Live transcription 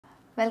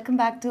Welcome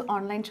back to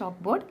online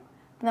chalkboard.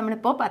 നമ്മൾ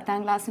ഇപ്പോൾ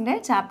 10th ക്ലാസ്സിന്റെ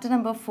chapter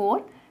number 4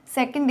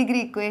 second degree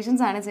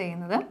equations ആണ്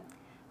ചെയ്യുന്നത്.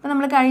 അപ്പോൾ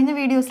നമ്മൾ കഴിഞ്ഞ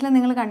വീഡിയോസിൽ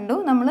നിങ്ങൾ കണ്ടു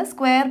നമ്മൾ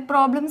സ്ക്വയർ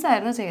പ്രോബ്ലംസ്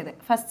ആയിരുന്നു ചെയ്തത്.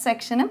 ഫസ്റ്റ്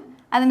സെക്ഷനും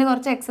അതിന്റെ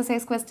കുറച്ച്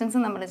എക്സർസൈസ്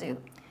ക്വസ്റ്റ്യൻസും നമ്മൾ ചെയ്തു.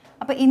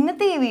 അപ്പോൾ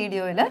ഇന്നത്തെ ഈ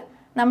വീഡിയോയിൽ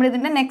നമ്മൾ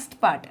ഇതിന്റെ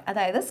നെക്സ്റ്റ് പാർട്ട്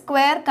അതായത്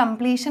സ്ക്വയർ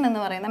കംപ്ലീഷൻ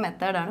എന്ന് പറയുന്ന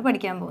മെത്തേഡ് ആണ്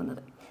പഠിക്കാൻ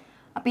പോകുന്നത്.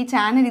 അപ്പോൾ ഈ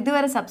ചാനൽ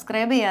ഇതുവരെ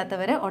സബ്സ്ക്രൈബ്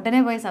ചെയ്യാത്തവർ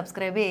ഉടനെ പോയി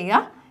സബ്സ്ക്രൈബ്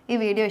ചെയ്യുക.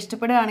 ഈ വീഡിയോ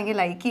ഇഷ്ടപ്പെടുകയാണെങ്കിൽ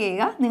ലൈക്ക്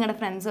ചെയ്യുക, നിങ്ങളുടെ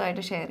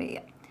ഫ്രണ്ട്സുമായിട്ട് ഷെയർ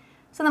ചെയ്യുക.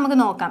 സോ നമുക്ക്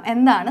നോക്കാം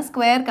എന്താണ്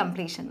സ്ക്വയർ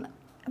കംപ്ലീഷൻ എന്ന്.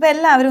 അപ്പോൾ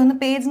എല്ലാവരും ഒന്ന്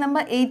പേജ്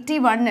നമ്പർ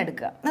 81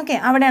 എടുക്കുക. ഓക്കെ,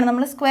 അവിടെയാണ്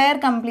നമ്മൾ സ്ക്വയർ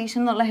കംപ്ലീഷൻ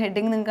എന്നുള്ള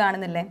ഹെഡിങ് നിങ്ങൾക്ക്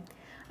കാണുന്നില്ലേ?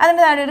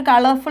 അതിൻ്റെ താഴെ ഒരു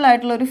കളർഫുൾ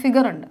ആയിട്ടുള്ള ഒരു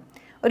ഫിഗർ ഉണ്ട്.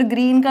 ഒരു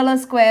ഗ്രീൻ കളർ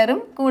സ്ക്വയറും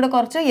കൂടെ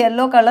കുറച്ച്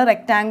യെല്ലോ കളർ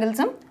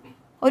റെക്റ്റാങ്കിൾസും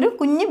ഒരു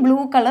കുഞ്ഞ് ബ്ലൂ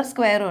കളർ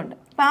സ്ക്വയറും ഉണ്ട്.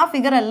 അപ്പോൾ ആ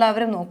ഫിഗർ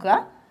എല്ലാവരും നോക്കുക.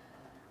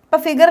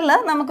 അപ്പോൾ ഫിഗറിൽ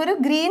നമുക്കൊരു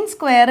ഗ്രീൻ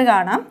സ്ക്വയർ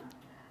കാണാം.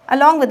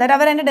 അലോങ് വിത്ത് ദാറ്റ്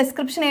അവരെൻ്റെ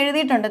ഡിസ്ക്രിപ്ഷൻ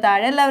എഴുതിയിട്ടുണ്ട്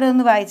താഴെ, എല്ലാവരും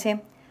ഒന്ന് വായിച്ചേ.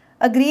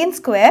 A green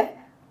square,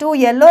 2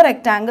 yellow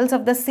rectangles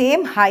of the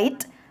same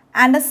height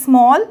and a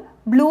small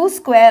blue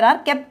square are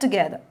kept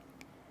together.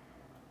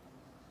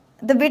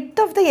 The width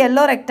of the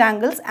yellow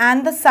rectangles and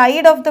the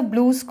side of the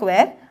blue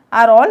square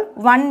are all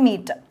 1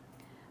 meter.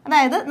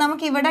 അതായത്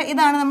നമുക്ക് ഇവിടെ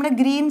ഇതാണ് നമ്മുടെ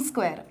green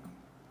square.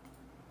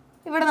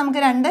 ഇവിടെ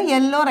നമുക്ക് 2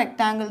 yellow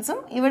റെക്റ്റാങ്കിൾസും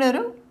ഇവിടെ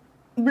ഒരു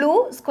blue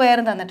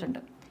സ്ക്വയറും തന്നിട്ടുണ്ട്.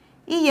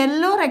 ഈ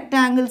യെല്ലോ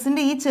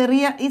റെക്റ്റാങ്കിൾസിൻ്റെ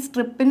ഈ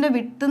സ്ട്രിപ്പിൻ്റെ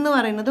വിഡ്ത്ത് എന്ന്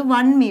പറയുന്നത്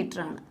 1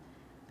 മീറ്റർ ആണ്.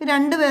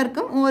 രണ്ട്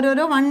പേർക്കും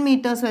ഓരോരോ 1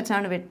 മീറ്റേഴ്സ്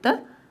വെച്ചാണ് വിഡ്ത്ത്.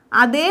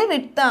 അതേ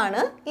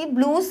വിഡ്ത്താണ് ഈ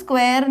ബ്ലൂ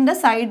സ്ക്വയറിൻ്റെ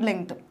സൈഡ്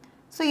ലെങ്ത്തും.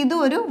 സോ ഇതും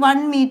ഒരു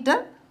 1 മീറ്റർ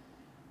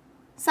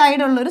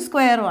സൈഡുള്ളൊരു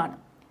സ്ക്വയറുമാണ്.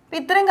 അപ്പോൾ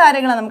ഇത്രയും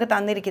കാര്യങ്ങളാണ് നമുക്ക്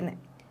തന്നിരിക്കുന്നത്.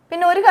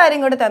 പിന്നെ ഒരു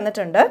കാര്യം കൂടി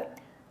തന്നിട്ടുണ്ട്.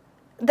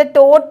 The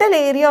total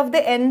area of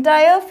the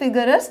entire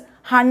figure is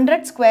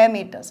 100 square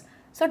metres.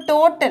 So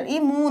total ഈ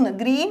 3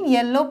 ഗ്രീൻ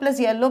യെല്ലോ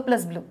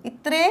പ്ലസ് ബ്ലൂ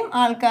ഇത്രയും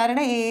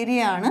ആൾക്കാരുടെ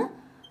ഏരിയ ആണ്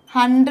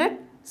 100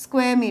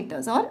 square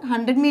metres or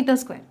 100 metre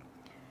square.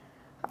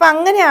 അപ്പോൾ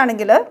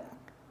അങ്ങനെയാണെങ്കിൽ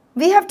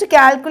we have to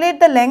calculate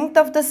the length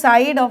of the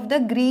side of the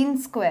green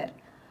square.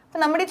 അപ്പോൾ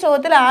നമ്മുടെ ഈ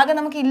ചോദ്യത്തിൽ ആകെ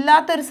നമുക്ക്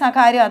ഇല്ലാത്തൊരു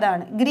കാര്യം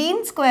അതാണ്, ഗ്രീൻ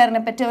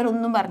സ്ക്വയറിനെ പറ്റി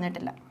അവരൊന്നും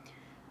പറഞ്ഞിട്ടില്ല.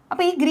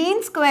 അപ്പോൾ ഈ ഗ്രീൻ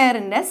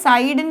സ്ക്വയറിൻ്റെ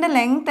സൈഡിൻ്റെ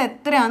ലെങ്ത്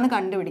എത്രയാണെന്ന്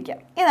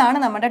കണ്ടുപിടിക്കാം. ഇതാണ്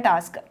നമ്മുടെ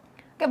ടാസ്ക്.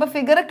 ഓക്കെ, അപ്പോൾ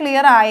ഫിഗർ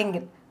ക്ലിയർ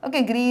ആയെങ്കിൽ ഓക്കെ,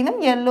 ഗ്രീനും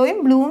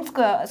യെല്ലോയും ബ്ലൂവും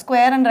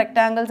സ്ക്വയർ ആൻഡ്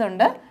റെക്റ്റാങ്കിൾസ്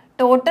ഉണ്ട്.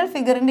 ടോട്ടൽ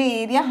ഫിഗറിൻ്റെ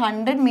ഏരിയ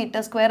 100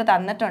 മീറ്റർ സ്ക്വയർ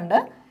തന്നിട്ടുണ്ട്.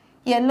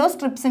 യെല്ലോ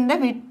സ്ട്രിപ്സിൻ്റെ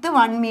വിഡ്ത്ത്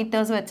 1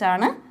 മീറ്റേഴ്സ്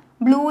വെച്ചാണ്,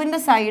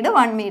 ബ്ലൂവിൻ്റെ സൈഡ്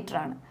 1 മീറ്റർ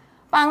ആണ്.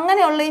 അപ്പം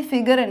അങ്ങനെയുള്ള ഈ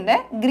ഫിഗറിൻ്റെ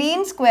ഗ്രീൻ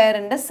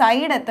സ്ക്വയറിൻ്റെ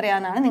സൈഡ്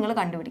എത്രയാണെന്നാണ് നിങ്ങൾ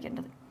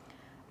കണ്ടുപിടിക്കേണ്ടത്.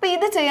 അപ്പോൾ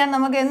ഇത് ചെയ്യാൻ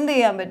നമുക്ക് എന്ത്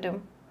ചെയ്യാൻ പറ്റും?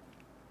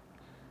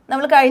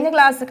 നമ്മൾ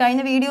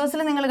കഴിഞ്ഞ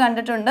വീഡിയോസിൽ നിങ്ങൾ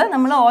കണ്ടിട്ടുണ്ട്,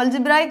 നമ്മൾ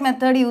ഓൾജിബ്രായിക്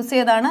മെത്തേഡ് യൂസ്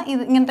ചെയ്താണ്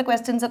ഇങ്ങനത്തെ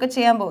ക്വസ്റ്റ്യൻസ് ഒക്കെ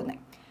ചെയ്യാൻ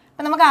പോകുന്നത്.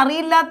 അപ്പം നമുക്ക്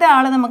അറിയില്ലാത്ത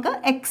ആളെ നമുക്ക്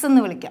എക്സ്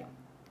എന്ന് വിളിക്കാം.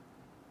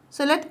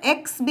 So let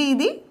X be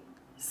the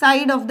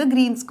side of the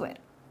green square.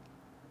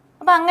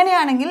 അപ്പോൾ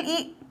അങ്ങനെയാണെങ്കിൽ ഈ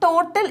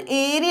ടോട്ടൽ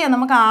ഏരിയ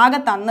നമുക്ക്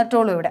ആകെ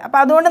തന്നിട്ടുള്ളൂ ഇവിടെ. അപ്പോൾ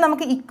അതുകൊണ്ട്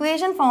നമുക്ക്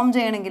ഇക്വേഷൻ ഫോം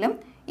ചെയ്യണമെങ്കിലും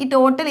ഈ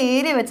ടോട്ടൽ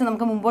ഏരിയ വെച്ച്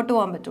നമുക്ക് മുമ്പോട്ട്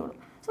പോകാൻ പറ്റുള്ളൂ.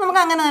 സോ നമുക്ക്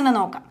അങ്ങനെ തന്നെ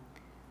നോക്കാം.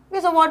 Okay,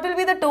 so what will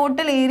be the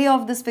total area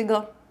of this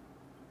figure?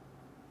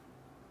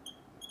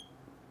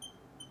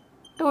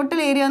 Total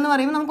area എന്ന്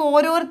പറയുമ്പോൾ നമുക്ക്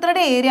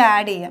ഓരോരുത്തരുടെ ഏരിയ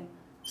ആഡ് ചെയ്യാം.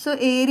 സോ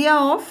ഏരിയ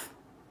ഓഫ്,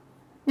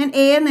 ഞാൻ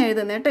എ എന്ന്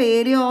എഴുതുന്നത് കേട്ടോ,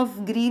 area of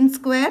green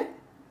square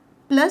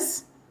plus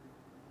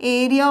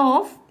area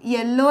of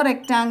yellow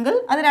rectangle.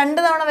 അത്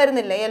 2 തവണ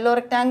വരുന്നില്ല, yellow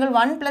rectangle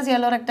 1 plus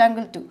yellow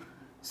rectangle 2.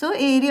 So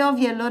area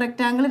of yellow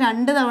rectangle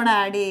 2 തവണ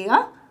ആഡ്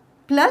ചെയ്യുക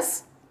പ്ലസ്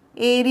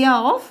ഏരിയ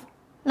ഓഫ്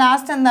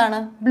ലാസ്റ്റ് എന്താണ്,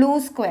 ബ്ലൂ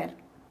സ്ക്വയർ.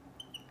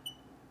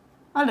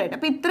 ഓൾറൈറ്റ്,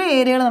 അപ്പോൾ ഇത്ര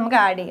ഏരിയകൾ നമുക്ക്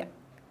ആഡ് ചെയ്യാം.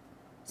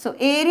 So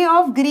area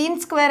of green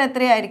square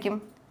എത്രയായിരിക്കും?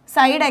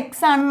 സൈഡ്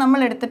എക്സ് ആണ് നമ്മൾ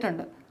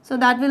എടുത്തിട്ടുണ്ട്. So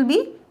that will be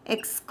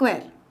X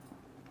square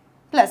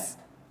plus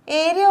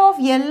area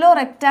of yellow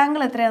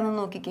rectangle എത്രയാണെന്ന്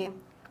നോക്കിക്കേ.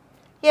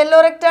 യെല്ലോ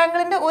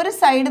റെക്റ്റാങ്കിളിൻ്റെ ഒരു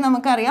സൈഡ്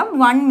നമുക്കറിയാം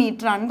 1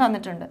 മീറ്റർ ആണ്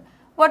തന്നിട്ടുണ്ട്.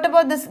 What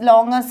about this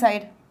longer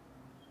side?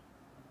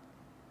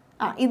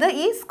 ഇത്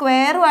ഈ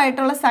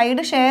സ്ക്വയറുമായിട്ടുള്ള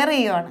സൈഡ് ഷെയർ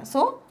ചെയ്യുവാണ്.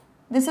 So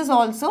this is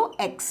also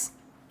x.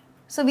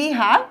 So we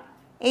have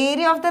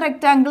area of the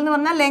rectangle എന്ന്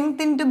പറഞ്ഞാൽ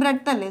length into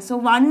breadth അല്ലേ. So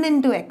 1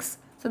 into x.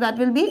 So that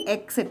will be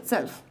x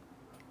itself.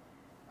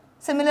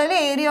 Similarly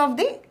area of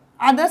the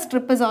other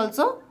strip is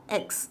also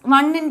x.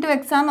 1 into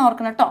x ആണെന്ന്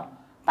ഓർക്കണം കേട്ടോ.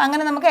 അപ്പം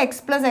അങ്ങനെ നമുക്ക്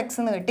x plus x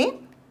എന്ന് കിട്ടി.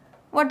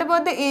 What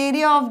about the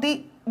area of the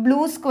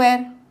blue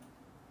square?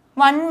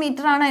 1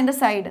 meter ആണ് അതിൻ്റെ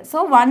സൈഡ്. So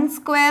 1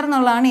 square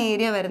എന്നുള്ളതാണ്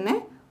ഏരിയ വരുന്നത്.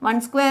 1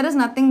 square is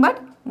nothing but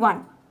 1.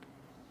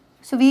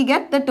 So we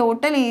get the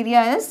total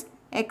area is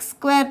x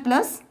square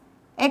plus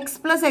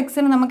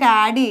xന് നമുക്ക്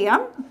ആഡ്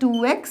ചെയ്യാം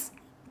 2x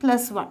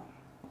plus 1.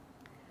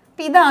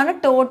 അപ്പം ഇതാണ്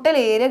ടോട്ടൽ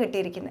ഏരിയ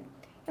കിട്ടിയിരിക്കുന്നത്.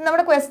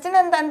 നമ്മുടെ ക്വസ്റ്റ്യൻ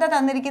എന്താ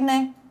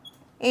തന്നിരിക്കുന്നത്?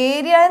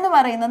 ഏരിയ എന്ന്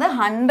പറയുന്നത്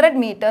 100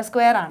 മീറ്റർ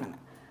സ്ക്വയർ ആണെന്ന്.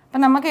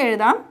 അപ്പം നമുക്ക്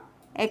എഴുതാം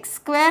X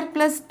square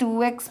plus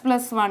 2x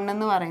plus 1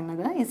 എന്ന്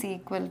പറയുന്നത് ഈസ്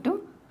ഈക്വൽ ടു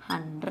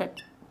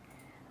 100.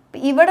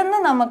 അപ്പം ഇവിടെ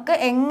നിന്ന് നമുക്ക്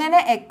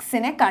എങ്ങനെ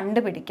എക്സിനെ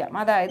കണ്ടുപിടിക്കാം,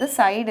 അതായത്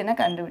സൈഡിനെ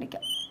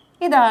കണ്ടുപിടിക്കാം.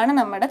 ഇതാണ്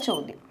നമ്മുടെ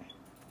ചോദ്യം.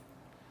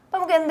 അപ്പം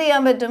നമുക്ക് എന്ത്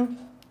ചെയ്യാൻ പറ്റും?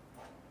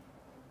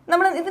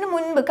 നമ്മൾ ഇതിന്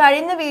മുൻപ്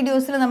കഴിഞ്ഞ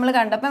വീഡിയോസിൽ നമ്മൾ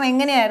കണ്ടപ്പം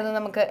എങ്ങനെയായിരുന്നു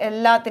നമുക്ക്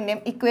എല്ലാത്തിൻ്റെയും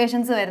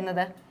ഇക്വേഷൻസ്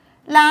വരുന്നത്?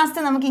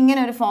 ലാസ്റ്റ് നമുക്ക്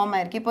ഇങ്ങനെ ഒരു ഫോം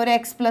ആയിരിക്കും. ഇപ്പോൾ ഒരു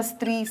X plus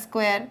 3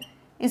 square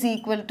is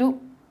equal to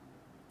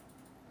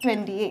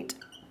 28.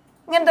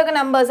 ഇങ്ങനത്തെ ഒക്കെ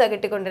നമ്പേഴ്സാണ്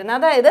കിട്ടിക്കൊണ്ടിരുന്നത്.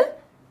 അതായത്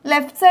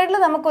ലെഫ്റ്റ് സൈഡിൽ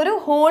നമുക്കൊരു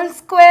ഹോൾ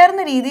സ്ക്വയർ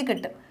എന്ന രീതി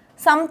കിട്ടും.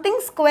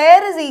 Something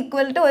square is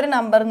equal to ഒരു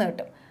നമ്പർ എന്ന്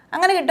കിട്ടും.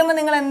 അങ്ങനെ കിട്ടുമ്പോൾ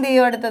നിങ്ങൾ എന്ത്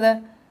ചെയ്യും? അടുത്തത്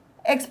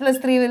X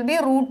plus 3 will be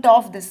root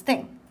of this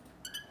thing.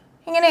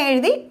 ഇങ്ങനെ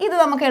എഴുതി ഇത്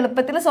നമുക്ക്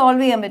എളുപ്പത്തിൽ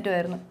സോൾവ് ചെയ്യാൻ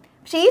പറ്റുമായിരുന്നു.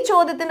 പക്ഷേ ഈ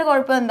ചോദ്യത്തിൻ്റെ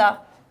കുഴപ്പം എന്താ?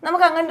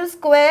 നമുക്ക് അങ്ങനെ ഒരു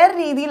സ്ക്വയർ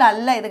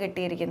രീതിയിലല്ല ഇത്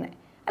കിട്ടിയിരിക്കുന്നത്,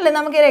 അല്ലേ?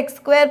 നമുക്ക് X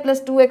square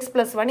plus 2x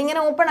plus 1 ഇങ്ങനെ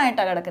ഓപ്പൺ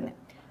ആയിട്ടാണ് കിടക്കുന്നത്.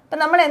 അപ്പം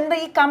നമ്മൾ എന്താ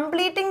ഈ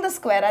കംപ്ലീറ്റിംഗ് ദ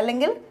സ്ക്വയർ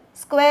അല്ലെങ്കിൽ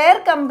സ്ക്വയർ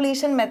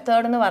കംപ്ലീഷൻ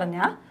മെത്തേഡ് എന്ന്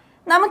പറഞ്ഞാൽ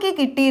നമുക്ക് ഈ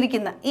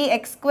കിട്ടിയിരിക്കുന്ന ഈ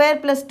X square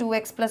plus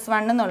 2x plus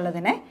 1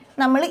 എന്നുള്ളതിനെ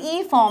നമ്മൾ ഈ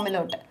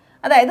ഫോമിലോട്ട്,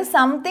 അതായത്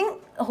something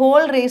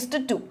whole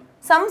raised to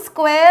some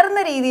square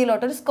എന്ന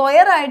രീതിയിലോട്ട് ഒരു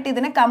സ്ക്വയർ ആയിട്ട്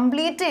ഇതിനെ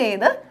കംപ്ലീറ്റ്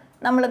ചെയ്ത്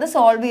നമ്മളിത്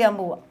സോൾവ് ചെയ്യാൻ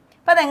പോവുക.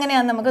 അപ്പോൾ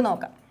അതെങ്ങനെയാണെന്ന് നമുക്ക്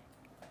നോക്കാം.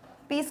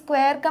 അപ്പോൾ ഈ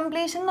സ്ക്വയർ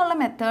കംപ്ലീഷൻ എന്നുള്ള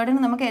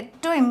മെത്തേഡിന് നമുക്ക്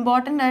ഏറ്റവും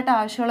ഇമ്പോർട്ടൻ്റ് ആയിട്ട്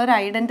ആവശ്യമുള്ള ഒരു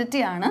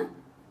ഐഡൻറ്റിറ്റി ആണ്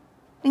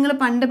നിങ്ങൾ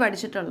പണ്ട്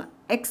പഠിച്ചിട്ടുള്ള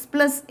X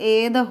plus A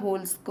the whole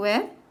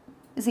square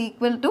is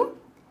equal to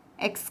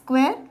X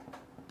square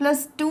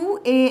plus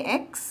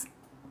 2ax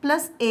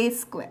plus A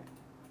square.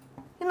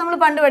 ഇത് നമ്മൾ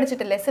പണ്ട്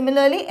പഠിച്ചിട്ടില്ലേ?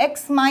 Similarly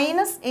X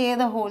minus A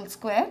the whole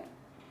square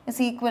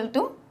is equal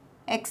to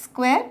X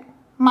square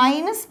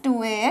minus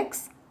 2ax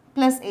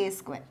plus A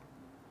square.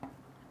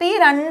 അപ്പോൾ ഈ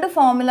രണ്ട്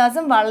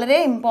ഫോർമുലാസും വളരെ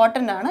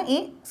important ആണ് ഈ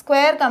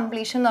square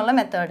completion എന്നുള്ള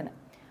മെത്തേഡിന്.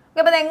 ഓക്കെ,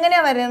 അപ്പോൾ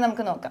അതെങ്ങനെയാണ് വരുന്നത്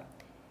നമുക്ക് നോക്കാം.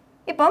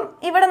 ഇപ്പം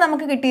ഇവിടെ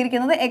നമുക്ക്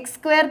കിട്ടിയിരിക്കുന്നത് X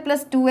square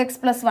plus 2x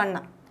plus 1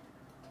 ആണ്.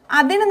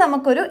 അതിന്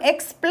നമുക്കൊരു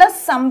X plus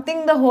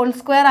something the whole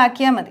square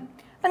ആക്കിയാൽ മതി.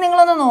 അപ്പം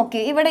നിങ്ങളൊന്ന്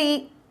നോക്കിയേ, ഇവിടെ ഈ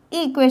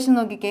ഇക്വേഷൻ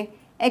നോക്കിക്കേ,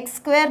 X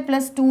square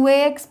plus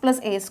 2ax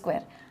plus A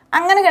square.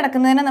 അങ്ങനെ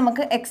കിടക്കുന്നതിന്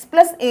നമുക്ക് X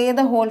plus A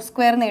the whole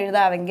square എന്ന്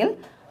എഴുതാമെങ്കിൽ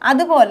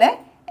അതുപോലെ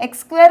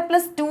X square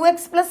plus 2x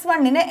plus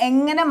 1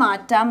 എങ്ങനെ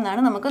മാറ്റാം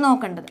എന്നാണ് നമുക്ക്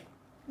നോക്കേണ്ടത്.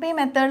 അപ്പോൾ ഈ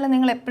മെത്തേഡിൽ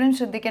നിങ്ങൾ എപ്പോഴും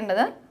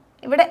ശ്രദ്ധിക്കേണ്ടത്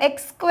ഇവിടെ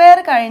എക്സ് സ്ക്വയർ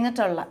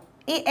കഴിഞ്ഞിട്ടുള്ള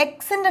ഈ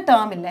എക്സിൻ്റെ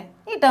ടേം ഇല്ലേ,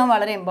 ഈ ടേം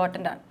വളരെ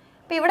ഇമ്പോർട്ടൻ്റ് ആണ്.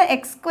 അപ്പോൾ ഇവിടെ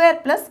എക്സ് സ്ക്വയർ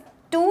പ്ലസ്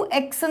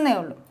 2x എന്നേ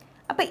ഉള്ളൂ.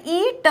 അപ്പോൾ ഈ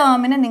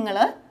ടേമിനെ നിങ്ങൾ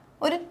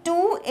ഒരു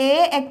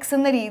 2ax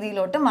എന്ന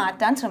രീതിയിലോട്ട്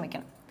മാറ്റാൻ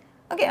ശ്രമിക്കണം.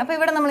 ഓക്കെ, അപ്പോൾ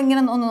ഇവിടെ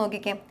നമ്മളിങ്ങനെ ഒന്ന്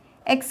നോക്കിക്കേ,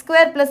 X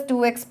square plus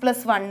 2x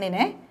plus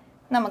 1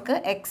 നമുക്ക്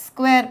X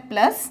square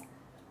plus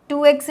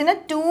 2x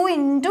 2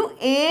 into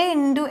A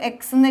into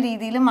X എന്ന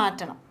രീതിയിൽ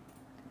മാറ്റണം.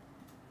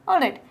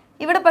 ഓൾറൈറ്റ്,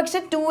 ഇവിടെ പക്ഷേ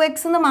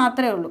 2x എന്ന്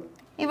മാത്രമേ ഉള്ളൂ.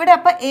 ഇവിടെ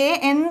അപ്പോൾ എ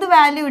എന്ത്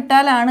വാല്യൂ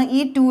ഇട്ടാലാണ് ഈ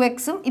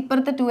 2xും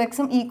ഇപ്പുറത്തെ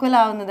 2xും ഈക്വൽ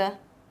ആവുന്നത്?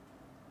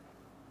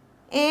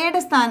 എയുടെ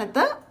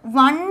സ്ഥാനത്ത്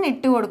 1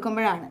 ഇട്ട്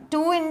കൊടുക്കുമ്പോഴാണ്.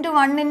 2 ഇൻറ്റു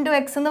 1 ഇൻറ്റു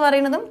എക്സ് എന്ന്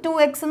പറയുന്നതും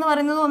 2x എന്ന്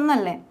പറയുന്നതും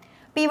ഒന്നല്ലേ?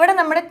 അപ്പോൾ ഇവിടെ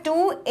നമ്മുടെ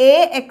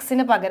 2ax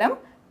പകരം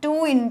 2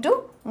 ഇൻറ്റു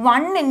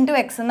 1 ഇൻറ്റു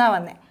എക്സ് എന്നാണ്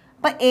വന്നത്.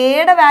 അപ്പോൾ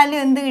എയുടെ വാല്യൂ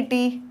എന്ത്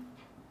കിട്ടി?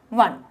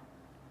 1.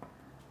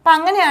 അപ്പം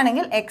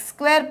അങ്ങനെയാണെങ്കിൽ X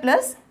square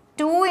plus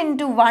 2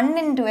 into 1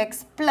 into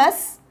X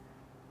plus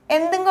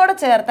എന്തും കൂടെ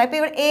ചേർത്താൽ, ഇപ്പോൾ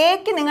ഇവിടെ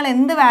എക്ക് നിങ്ങൾ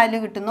എന്ത് വാല്യൂ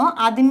കിട്ടുന്നോ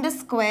അതിൻ്റെ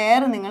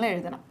സ്ക്വയർ നിങ്ങൾ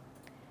എഴുതണം.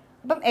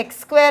 അപ്പം X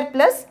square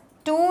plus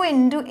 2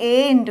 into A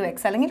into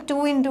X അല്ലെങ്കിൽ 2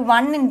 into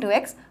 1 into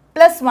X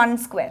plus 1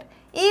 square,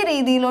 ഈ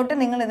രീതിയിലോട്ട്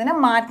നിങ്ങൾ ഇതിനെ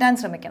മാറ്റാൻ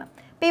ശ്രമിക്കണം.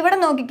 അപ്പോൾ ഇവിടെ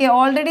നോക്കിക്കേ,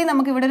 ഓൾറെഡി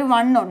നമുക്ക് ഇവിടെ ഒരു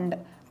 1 ഉണ്ട്.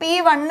 അപ്പോൾ ഈ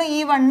 1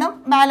 ഈ 1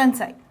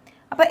 ബാലൻസ് ആയി.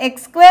 അപ്പോൾ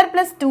X square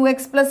plus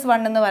 2x plus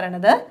 1 എന്ന്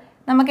പറയുന്നത്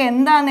നമുക്ക്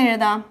എന്താണെന്ന്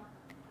എഴുതാം?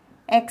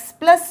 X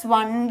plus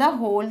 1 the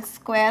whole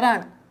square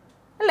ആണ്,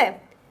 അല്ലേ?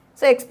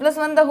 So X plus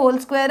 1 the whole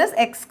square is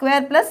X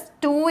square plus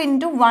 2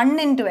 into 1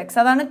 into X,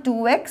 അതാണ്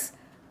 2x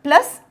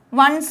പ്ലസ്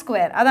 1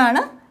 സ്ക്വയർ,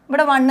 അതാണ്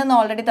ഇവിടെ 1 എന്ന്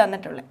ഓൾറെഡി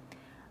തന്നിട്ടുള്ളത്.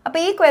 അപ്പോൾ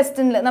ഈ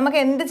ക്വസ്റ്റ്യനിൽ നമുക്ക്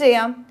എന്ത്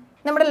ചെയ്യാം?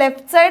 നമ്മുടെ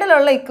ലെഫ്റ്റ്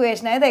സൈഡിലുള്ള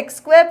ഇക്വേഷൻ, അതായത് X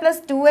square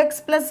plus 2x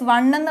plus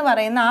 1 എന്ന്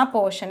പറയുന്ന ആ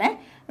പോർഷനെ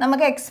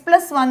നമുക്ക് X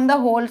plus 1 the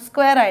whole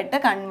square ആയിട്ട്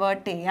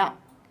കൺവേർട്ട് ചെയ്യാം.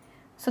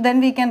 So then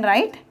we can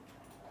write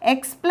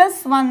X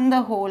plus 1 the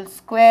whole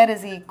square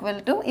is equal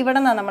to, ഇവിടെ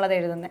നിന്നാണ് നമ്മളത്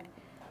എഴുതുന്നത്.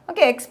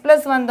 Okay, X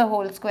plus 1 the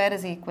whole square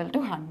is equal to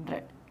 100.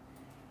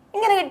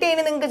 ഇങ്ങനെ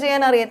കിട്ടിയതിന് നിങ്ങൾക്ക്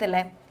ചെയ്യാൻ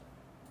അറിയത്തില്ലേ?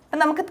 അപ്പം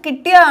നമുക്ക്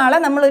കിട്ടിയ ആളെ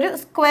നമ്മളൊരു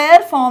സ്ക്വയർ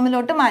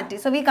ഫോമിലോട്ട് മാറ്റി.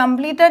 So we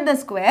completed the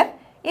square.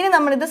 ഇനി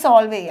നമ്മളിത്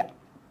സോൾവ് ചെയ്യാം.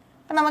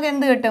 അപ്പം നമുക്ക്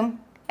എന്ത് കിട്ടും?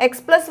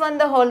 X plus 1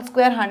 the whole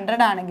square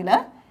 100 ആണെങ്കിൽ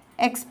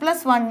X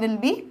plus 1 will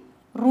be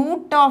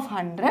root of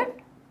 100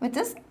 which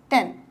is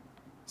 10.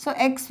 So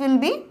X will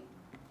be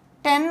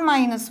 10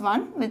 minus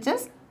 1 which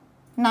is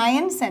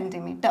 9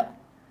 centimetre.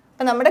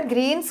 അപ്പം നമ്മുടെ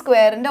ഗ്രീൻ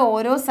സ്ക്വയറിൻ്റെ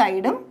ഓരോ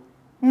സൈഡും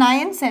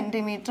 9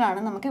 സെൻറ്റിമീറ്റർ ആണ്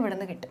നമുക്ക് ഇവിടെ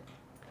നിന്ന് കിട്ടും.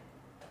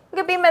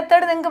 ഓക്കെ, അപ്പോൾ ഈ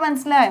മെത്തേഡ് നിങ്ങൾക്ക്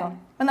മനസ്സിലായോ?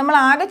 അപ്പം നമ്മൾ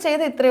ആകെ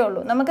ചെയ്ത് ഇത്രയേ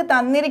ഉള്ളൂ. നമുക്ക്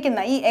തന്നിരിക്കുന്ന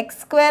ഈ X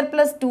square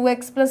plus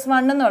 2x plus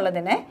 1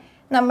 എന്നുള്ളതിനെ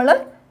നമ്മൾ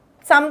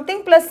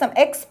something plus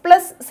X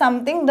plus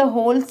something the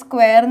whole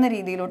square എന്ന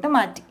രീതിയിലോട്ട്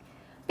മാറ്റി.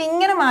 അപ്പം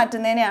ഇങ്ങനെ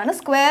മാറ്റുന്നതിനെയാണ്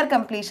സ്ക്വയർ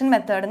കംപ്ലീഷൻ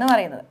മെത്തേഡ് എന്ന്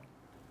പറയുന്നത്.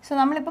 സോ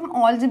നമ്മളിപ്പം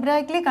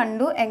ഓൾജിബ്രായിക്കലി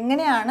കണ്ടു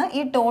എങ്ങനെയാണ്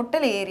ഈ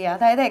ടോട്ടൽ ഏരിയ,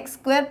 അതായത് X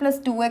square plus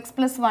 2x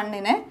plus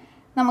 1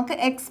 നമുക്ക്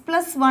X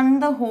plus 1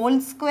 the whole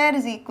square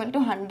is equal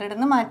to 100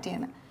 എന്ന്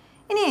മാറ്റിയാണ്.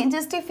 ഇനി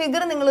ജസ്റ്റ് ഈ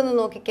ഫിഗർ നിങ്ങളൊന്ന്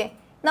നോക്കിക്കേ,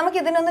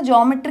 നമുക്കിതിനൊന്ന്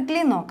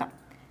ജോമെട്രിക്കലി നോക്കാം.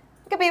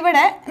 ഓക്കെ, അപ്പോൾ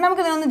ഇവിടെ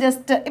നമുക്കിതിനൊന്ന്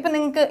ജസ്റ്റ് ഇപ്പം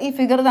നിങ്ങൾക്ക് ഈ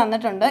ഫിഗർ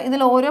തന്നിട്ടുണ്ട്,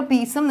 ഇതിൽ ഓരോ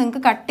പീസും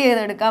നിങ്ങൾക്ക് കട്ട്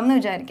ചെയ്തെടുക്കാമെന്ന്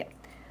വിചാരിക്കാം.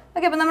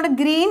 ഓക്കെ, അപ്പോൾ നമ്മുടെ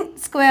ഗ്രീൻ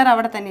സ്ക്വയർ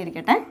അവിടെ തന്നെ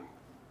ഇരിക്കട്ടെ.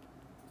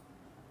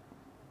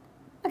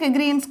 ഓക്കെ,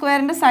 ഗ്രീൻ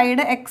സ്ക്വയറിൻ്റെ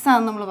സൈഡ് എക്സ്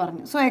ആണെന്ന് നമ്മൾ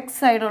പറഞ്ഞു. സോ എക്സ്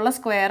സൈഡുള്ള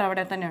സ്ക്വയർ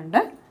അവിടെ തന്നെ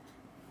ഉണ്ട്.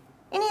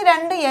 ഇനി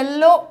രണ്ട്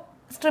യെല്ലോ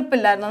സ്ട്രിപ്പ്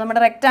ഇല്ലായിരുന്നു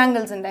നമ്മുടെ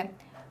റെക്റ്റാങ്കിൾസിൻ്റെ,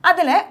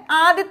 അതിൽ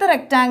ആദ്യത്തെ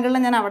റെക്റ്റാങ്കിളിൽ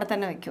ഞാൻ അവിടെ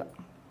തന്നെ വയ്ക്കുക.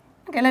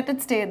 Okay, let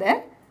it stay there.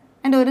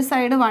 എൻ്റെ ഒരു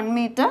സൈഡ് 1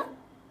 മീറ്റർ,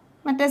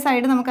 മറ്റേ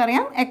സൈഡ്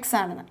നമുക്കറിയാം എക്സ്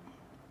ആണെന്ന്.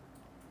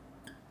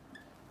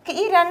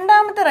 ഈ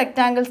രണ്ടാമത്തെ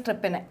റെക്റ്റാങ്കിൾ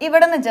സ്ട്രിപ്പിനെ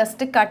ഇവിടെ നിന്ന്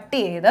ജസ്റ്റ് കട്ട്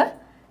ചെയ്ത്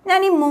ഞാൻ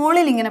ഈ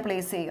മുകളിൽ ഇങ്ങനെ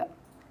പ്ലേസ് ചെയ്യുക.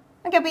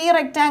 ഓക്കെ, അപ്പോൾ ഈ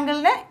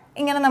റെക്റ്റാങ്കിളിനെ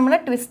ഇങ്ങനെ നമ്മൾ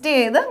ട്വിസ്റ്റ്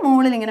ചെയ്ത്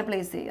മുകളിൽ ഇങ്ങനെ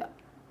പ്ലേസ് ചെയ്യുക.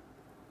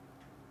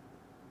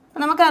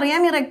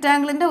 നമുക്കറിയാം ഈ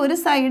റെക്റ്റാങ്കിളിൻ്റെ ഒരു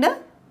സൈഡ്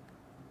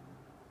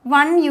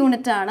 1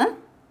 യൂണിറ്റ് ആണ്,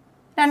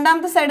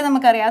 രണ്ടാമത്തെ സൈഡ്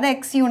നമുക്കറിയാം അത്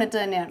എക്സ് യൂണിറ്റ്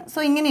തന്നെയാണ്. സോ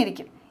ഇങ്ങനെ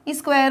ഇരിക്കും. ഈ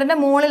സ്ക്വയറിൻ്റെ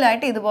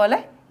മുകളിലായിട്ട് ഇതുപോലെ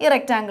ഈ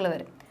റെക്റ്റാങ്കിൾ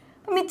വരും.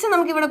 അപ്പം മിച്ചം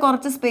നമുക്കിവിടെ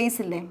കുറച്ച് സ്പേസ്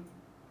ഇല്ലേ,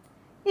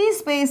 ഈ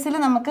സ്പേസിൽ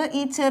നമുക്ക്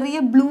ഈ ചെറിയ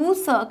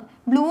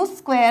ബ്ലൂ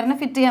സ്ക്വയറിന്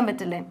ഫിറ്റ് ചെയ്യാൻ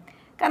പറ്റില്ലേ?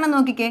 കാരണം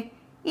നോക്കിക്കേ,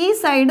 ഈ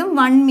സൈഡും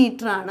 1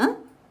 മീറ്റർ ആണ്,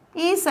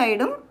 ഈ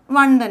സൈഡും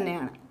 1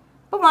 തന്നെയാണ്.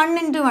 അപ്പോൾ 1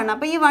 × 1,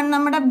 അപ്പോൾ ഈ 1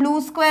 നമ്മുടെ ബ്ലൂ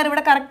സ്ക്വയർ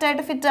ഇവിടെ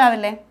കറക്റ്റായിട്ട് ഫിറ്റ്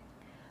ആവില്ലേ?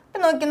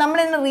 അപ്പം നോക്കി,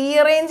 നമ്മളിന്ന്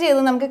റീഅറേഞ്ച്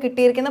ചെയ്ത് നമുക്ക്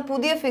കിട്ടിയിരിക്കുന്ന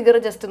പുതിയ ഫിഗർ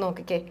ജസ്റ്റ്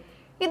നോക്കിക്കേ.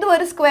 ഇതും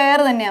ഒരു സ്ക്വയർ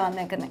തന്നെയാണ്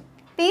വന്നേക്കുന്നത്.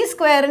 ഈ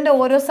സ്ക്വയറിൻ്റെ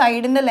ഓരോ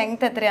സൈഡിൻ്റെ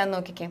ലെങ്ത് എത്രയാണെന്ന്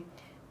നോക്കിക്കേ.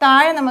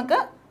 താഴെ നമുക്ക്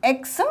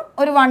എക്സും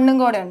ഒരു 1ഉം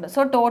കൂടെ ഉണ്ട്.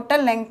 So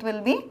total length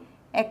will be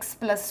X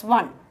plus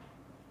 1.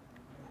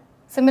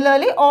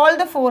 Similarly all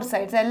the 4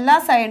 sides, എല്ലാ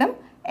സൈഡും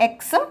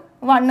എക്സും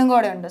 1ഉം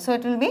കൂടെ ഉണ്ട്. So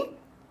it will be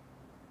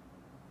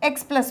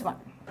X plus 1.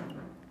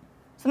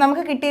 So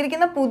നമുക്ക്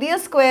കിട്ടിയിരിക്കുന്ന പുതിയ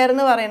സ്ക്വയർ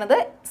എന്ന് പറയുന്നത്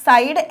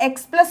സൈഡ്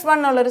എക്സ് പ്ലസ്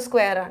 1 ഉള്ളൊരു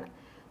സ്ക്വയർ ആണ്.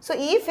 സോ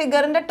ഈ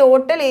ഫിഗറിൻ്റെ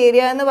ടോട്ടൽ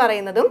ഏരിയ എന്ന്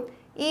പറയുന്നതും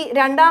ഈ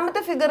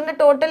രണ്ടാമത്തെ ഫിഗറിൻ്റെ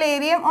ടോട്ടൽ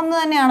ഏരിയയും ഒന്ന്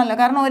തന്നെയാണല്ലോ,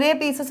 കാരണം ഒരേ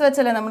പീസസ്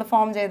വെച്ചല്ലേ നമ്മൾ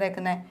ഫോം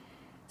ചെയ്തേക്കുന്നത്.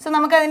 സോ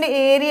നമുക്കതിൻ്റെ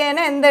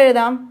ഏരിയനെ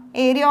എന്തെഴുതാം?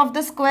 ഏരിയ ഓഫ്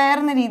ദ സ്ക്വയർ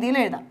എന്ന രീതിയിൽ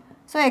എഴുതാം.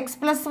 So X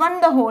plus 1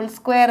 the whole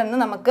square എന്ന്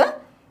നമുക്ക്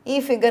ഈ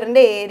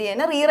ഫിഗറിൻ്റെ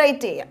ഏരിയനെ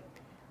റീറൈറ്റ് ചെയ്യാം.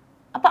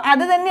 അപ്പോൾ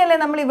അത് തന്നെയല്ലേ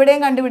നമ്മൾ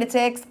ഇവിടെയും കണ്ടുപിടിച്ച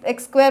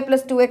X square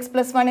plus 2x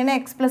plus 1നെ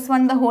X plus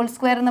 1 the whole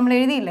square നമ്മൾ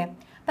എഴുതിയില്ലേ?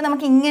 അപ്പോൾ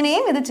നമുക്ക്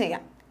ഇങ്ങനെയും ഇത്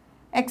ചെയ്യാം.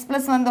 X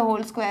plus 1 the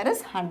whole square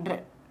is 100.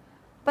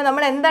 അപ്പോൾ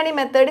നമ്മൾ എന്താണ് ഈ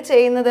മെത്തേഡ്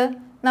ചെയ്യുന്നത്?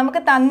 നമുക്ക്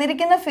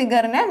തന്നിരിക്കുന്ന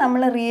ഫിഗറിനെ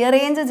നമ്മൾ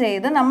റീഅറേഞ്ച്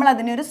ചെയ്ത് നമ്മൾ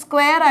അതിനൊരു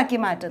സ്ക്വയർ ആക്കി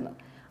മാറ്റുന്നു.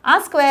 ആ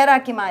സ്ക്വയർ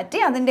ആക്കി മാറ്റി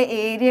അതിൻ്റെ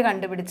ഏരിയ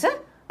കണ്ടുപിടിച്ച്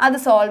അത്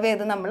സോൾവ്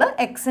ചെയ്ത് നമ്മൾ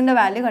എക്സിൻ്റെ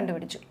വാല്യൂ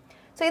കണ്ടുപിടിച്ചു.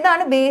 സോ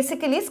ഇതാണ്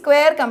ബേസിക്കലി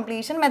സ്ക്വയർ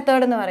കംപ്ലീഷൻ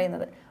മെത്തേഡ് എന്ന്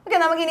പറയുന്നത്. ഓക്കെ,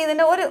 നമുക്കിനി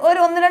ഇതിൻ്റെ ഒരു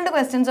 1-2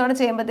 ക്വസ്റ്റ്യൻസോടെ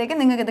ചെയ്യുമ്പോഴത്തേക്കും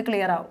നിങ്ങൾക്ക് ഇത്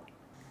ക്ലിയർ ആവും.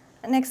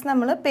 നെക്സ്റ്റ്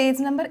നമ്മൾ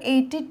പേജ് നമ്പർ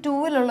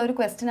 82 ഒരു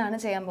ക്വസ്റ്റ്യൻ ആണ്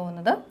ചെയ്യാൻ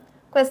പോകുന്നത്.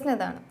 ക്വസ്റ്റ്യൻ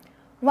ഇതാണ്: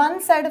 one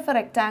side of A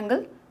rectangle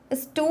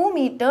is 2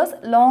 meters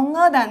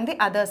longer than the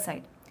other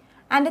side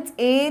and its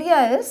area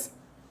is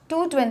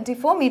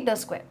 224 meters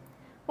square.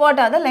 What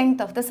are the length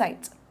of the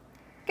sides?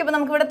 Okay, അപ്പോൾ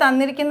നമുക്കിവിടെ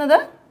തന്നിരിക്കുന്നത്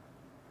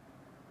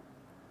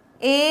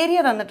area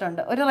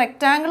തന്നിട്ടുണ്ട്, ഒരു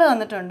റെക്റ്റാങ്കിൾ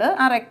തന്നിട്ടുണ്ട്.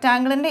 ആ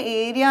റെക്റ്റാങ്കിളിൻ്റെ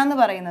ഏരിയ എന്ന്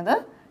പറയുന്നത്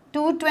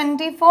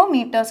 224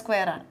 മീറ്റർ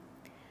സ്ക്വയർ ആണ്.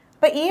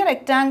 അപ്പോൾ ഈ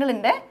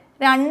റെക്റ്റാങ്കിളിൻ്റെ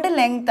 2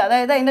 ലെങ്ത്ത്,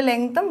 അതായത് അതിൻ്റെ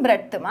ലെങ്ത്തും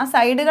ബ്രെഡ്ത്തും, ആ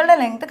സൈഡുകളുടെ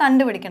ലെങ്ത്ത്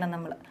കണ്ടുപിടിക്കണം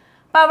നമ്മൾ.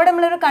 അപ്പോൾ അവിടെ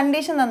നമ്മളൊരു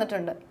കണ്ടീഷൻ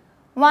തന്നിട്ടുണ്ട്: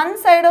 one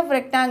side of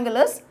rectangle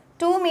is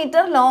 2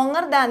 meter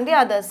longer than the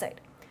other side.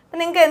 അപ്പോൾ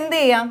നിങ്ങൾക്ക് എന്ത്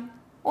ചെയ്യാം?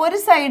 ഒരു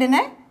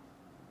സൈഡിനെ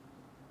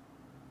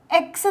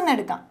എക്സ് എന്ന്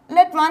എടുക്കാം.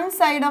 Let one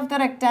side of the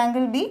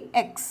rectangle B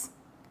X.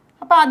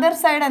 അപ്പോൾ അതർ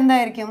സൈഡ്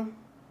എന്തായിരിക്കും?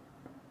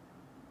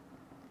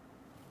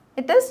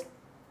 It is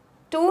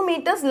 2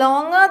 meters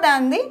longer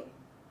than the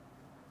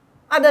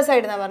other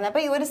side എന്നാണ് പറഞ്ഞത്.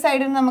 അപ്പോൾ ഈ ഒരു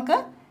സൈഡിന് നമുക്ക്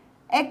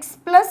എക്സ്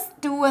പ്ലസ്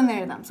 2 എന്ന്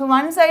എഴുതാം. So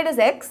one side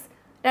is X,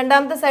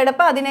 രണ്ടാമത്തെ സൈഡ്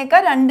അപ്പോൾ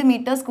അതിനേക്കാൾ 2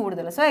 meters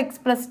കൂടുതൽ. സോ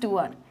എക്സ് പ്ലസ് 2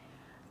 ആണ്.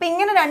 അപ്പോൾ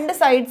ഇങ്ങനെ 2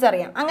 സൈഡ്സ്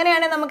അറിയാം.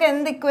 അങ്ങനെയാണെങ്കിൽ നമുക്ക്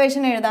എന്ത്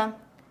ഇക്വേഷൻ എഴുതാം?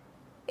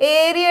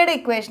 ഏരിയയുടെ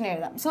ഇക്വേഷൻ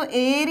എഴുതാം. So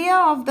area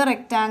of the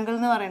rectangle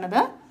എന്ന്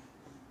പറയുന്നത്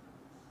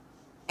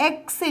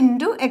എക്സ്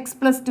ഇൻറ്റു എക്സ്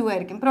പ്ലസ് 2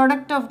 ആയിരിക്കും.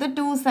 പ്രൊഡക്റ്റ് ഓഫ് ദ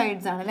 2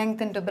 സൈഡ്സ് ആണ്,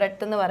 ലെങ്ത് ഇൻറ്റു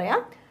ബ്രെഡ്ത്ത് എന്ന് പറയാം.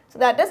 So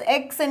that is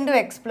X into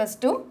X plus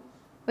 2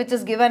 which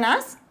is given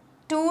as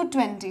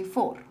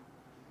 224.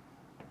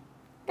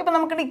 ഇപ്പോൾ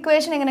നമുക്കിവിടെ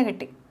ഇക്വേഷൻ ഇങ്ങനെ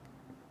കിട്ടി.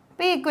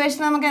 അപ്പോൾ ഈ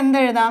ഇക്വേഷൻ നമുക്ക്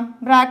എന്തെഴുതാം?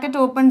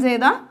 ബ്രാക്കറ്റ് ഓപ്പൺ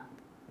ചെയ്താൽ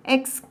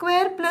X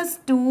square plus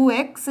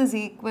 2x is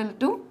equal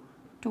to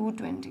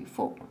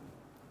 224.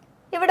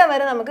 ഇവിടെ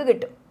വരെ നമുക്ക്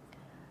കിട്ടും.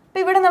 അപ്പോൾ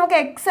ഇവിടെ നമുക്ക്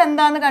എക്സ്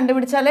എന്താണെന്ന്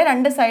കണ്ടുപിടിച്ചാലേ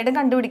 2 സൈഡും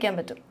കണ്ടുപിടിക്കാൻ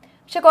പറ്റും.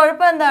 പക്ഷെ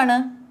കുഴപ്പം എന്താണ്?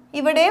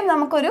 ഇവിടെയും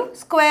നമുക്കൊരു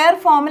സ്ക്വയർ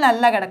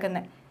ഫോമിലല്ല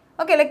കിടക്കുന്നത്.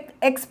 Okay, like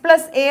X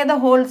plus A the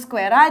whole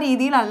square ആ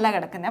രീതിയിലല്ല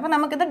കിടക്കുന്നത്. അപ്പോൾ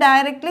നമുക്കിത്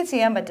ഡയറക്റ്റ്ലി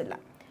ചെയ്യാൻ പറ്റില്ല.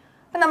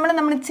 അപ്പോൾ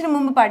നമ്മൾ ഇച്ചിരി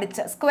മുമ്പ് പഠിച്ച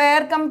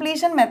സ്ക്വയർ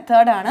കംപ്ലീഷൻ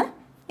മെത്തേഡാണ്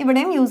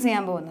ഇവിടെയും യൂസ്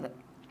ചെയ്യാൻ പോകുന്നത്.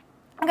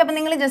 ഓക്കെ, അപ്പോൾ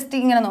നിങ്ങൾ ജസ്റ്റ്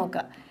ഇങ്ങനെ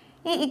നോക്കുക.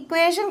 ഈ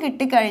ഇക്വേഷൻ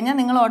കിട്ടിക്കഴിഞ്ഞാൽ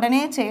നിങ്ങൾ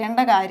ഉടനെ ചെയ്യേണ്ട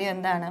കാര്യം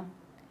എന്താണ്?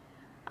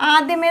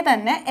 ആദ്യമേ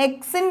തന്നെ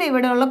എക്സിൻ്റെ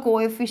ഇവിടെയുള്ള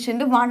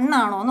കോഎഫിഷ്യൻറ്റ് 1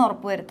 ആണോ എന്ന്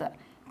ഉറപ്പ് വരുത്തുക.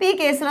 ഇപ്പോൾ ഈ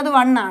കേസിൽ അത്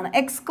 1 ആണ്,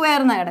 എക്സ് സ്ക്വയർ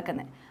എന്നാണ്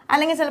കിടക്കുന്നത്.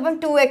 അല്ലെങ്കിൽ ചിലപ്പം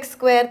 2x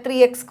സ്ക്വയർ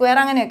 3x സ്ക്വയർ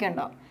അങ്ങനെയൊക്കെ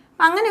ഉണ്ടാവും.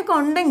 അപ്പം അങ്ങനെയൊക്കെ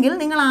ഉണ്ടെങ്കിൽ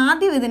നിങ്ങൾ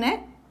ആദ്യം ഇതിനെ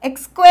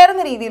എക്സ് സ്ക്വയർ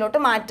എന്ന രീതിയിലോട്ട്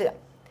മാറ്റുക.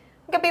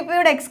 ഓക്കെ, അപ്പോൾ ഇപ്പോൾ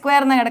ഇവിടെ എക്സ്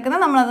സ്ക്വയർ എന്നാണ്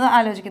കിടക്കുന്നത്, നമ്മളത്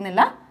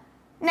ആലോചിക്കുന്നില്ല.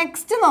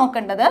 നെക്സ്റ്റ്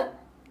നോക്കേണ്ടത്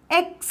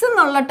എക്സ്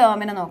എന്നുള്ള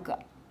ടേമിനെ നോക്കുക.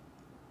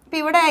 ഇപ്പോൾ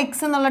ഇവിടെ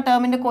എക്സ് എന്നുള്ള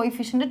ടേമിൻ്റെ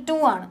കോഎഫിഷ്യൻറ്റ്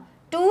 2 ആണ്,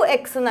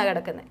 2x എന്നാണ്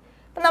കിടക്കുന്നത്.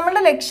 അപ്പം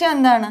നമ്മളുടെ ലക്ഷ്യം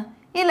എന്താണ്?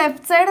 ഈ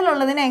ലെഫ്റ്റ്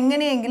സൈഡിലുള്ളതിനെ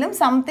എങ്ങനെയെങ്കിലും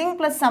something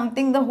plus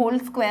something the whole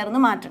square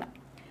എന്ന് മാറ്റണം.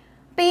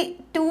 അപ്പോൾ ഈ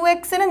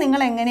 2x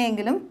നിങ്ങൾ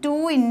എങ്ങനെയെങ്കിലും 2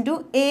 ഇൻറ്റു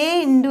എ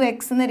ഇൻറ്റു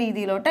എക്സ് എന്ന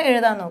രീതിയിലോട്ട്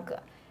എഴുതാൻ നോക്കുക.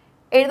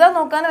 എഴുതാൻ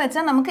നോക്കുകയെന്ന്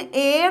വെച്ചാൽ നമുക്ക്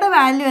എയുടെ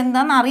വാല്യൂ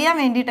എന്താണെന്ന് അറിയാൻ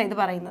വേണ്ടിയിട്ടാണ് ഇത്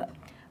പറയുന്നത്.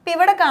 അപ്പോൾ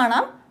ഇവിടെ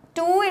കാണാം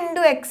 2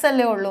 ഇൻറ്റു എക്സ്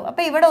അല്ലേ ഉള്ളൂ.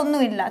 അപ്പോൾ ഇവിടെ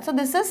ഒന്നുമില്ല. So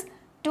this is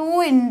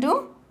 2 into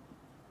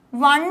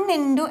 1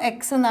 into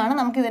X എന്നാണ്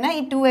നമുക്കിതിനെ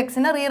ഈ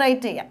 2x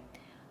റീറൈറ്റ് ചെയ്യാം.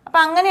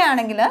 അപ്പോൾ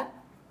അങ്ങനെയാണെങ്കിൽ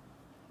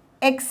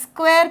X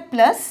square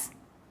plus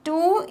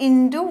 2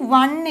 into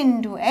 1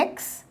 into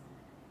X.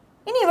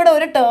 ഇനി ഇവിടെ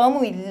ഒരു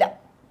ടേമും ഇല്ല.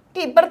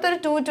 ഇപ്പുറത്തൊരു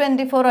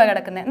 224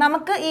 കിടക്കുന്നത്.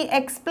 നമുക്ക് ഈ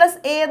X plus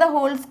A the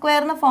whole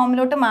square എന്ന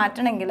ഫോമിലോട്ട്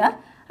മാറ്റണമെങ്കിൽ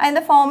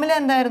അതിൻ്റെ ഫോമുല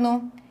എന്തായിരുന്നു?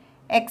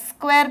 X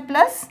square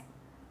plus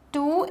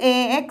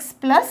 2ax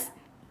plus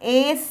A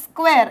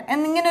square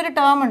എന്നിങ്ങനെ ഒരു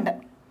ടേം ഉണ്ട്.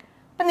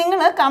 അപ്പം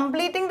നിങ്ങൾ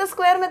കംപ്ലീറ്റിംഗ് ദ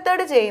സ്ക്വയർ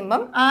മെത്തേഡ്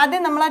ചെയ്യുമ്പം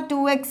ആദ്യം നമ്മൾ ആ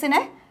 2x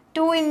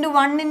 2 ഇൻറ്റു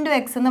 1 ഇൻറ്റു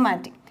എക്സ് എന്ന്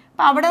മാറ്റി.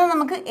 അപ്പോൾ അവിടെ നിന്ന്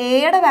നമുക്ക്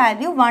എയുടെ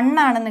വാല്യൂ 1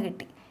 ആണെന്ന്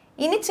കിട്ടി.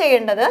 ഇനി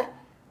ചെയ്യേണ്ടത്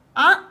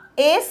ആ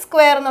എ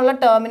സ്ക്വയർ എന്നുള്ള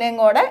ടേമിനെയും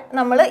കൂടെ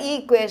നമ്മൾ ഈ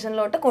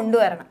ഇക്വേഷനിലോട്ട്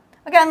കൊണ്ടുവരണം.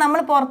 ഓക്കെ, അത് നമ്മൾ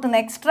പുറത്തുനിന്ന്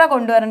എക്സ്ട്രാ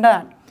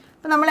കൊണ്ടുവരേണ്ടതാണ്.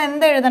 അപ്പോൾ നമ്മൾ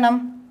എന്ത് എഴുതണം?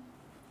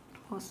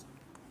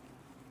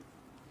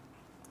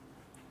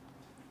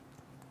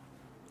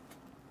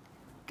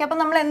 ഓക്കെ, അപ്പോൾ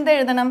നമ്മൾ എന്ത്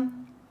എഴുതണം?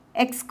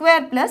 X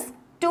square plus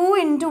 2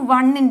 into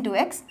 1 into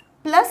X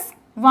plus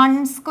 1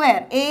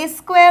 square A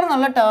square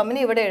എന്നുള്ള ടേമിന്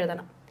ഇവിടെ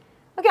എഴുതണം.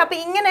 ഓക്കെ, അപ്പോൾ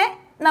ഇങ്ങനെ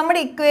നമ്മുടെ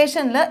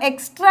ഇക്വേഷനിൽ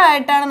എക്സ്ട്രാ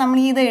ആയിട്ടാണ് നമ്മൾ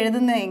ഇത്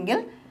എഴുതുന്നതെങ്കിൽ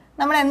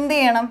നമ്മൾ എന്ത്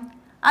ചെയ്യണം?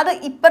 അത്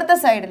ഇപ്പുറത്തെ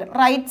സൈഡിലും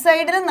റൈറ്റ്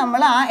സൈഡിലും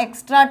നമ്മൾ ആ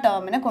എക്സ്ട്രാ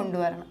ടേമിനെ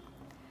കൊണ്ടുവരണം.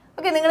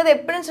 ഓക്കെ, നിങ്ങളിത്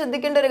എപ്പോഴും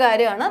ശ്രദ്ധിക്കേണ്ട ഒരു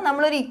കാര്യമാണ്.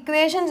 നമ്മളൊരു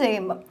ഇക്വേഷൻ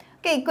ചെയ്യുമ്പം,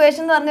 ഓക്കെ,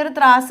 ഇക്വേഷൻ എന്ന് പറഞ്ഞൊരു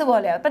ത്രാസ്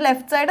പോലെയാണ്. അപ്പോൾ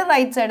ലെഫ്റ്റ് സൈഡ്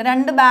റൈറ്റ് സൈഡ്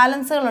രണ്ട്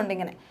ബാലൻസുകളുണ്ട്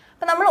ഇങ്ങനെ.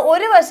 അപ്പോൾ നമ്മൾ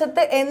ഒരു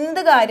വശത്ത്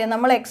എന്ത് കാര്യം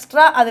നമ്മൾ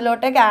എക്സ്ട്രാ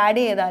അതിലോട്ടേക്ക്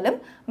ആഡ് ചെയ്താലും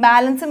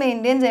ബാലൻസ്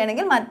മെയിൻറ്റെയിൻ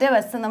ചെയ്യണമെങ്കിൽ മറ്റേ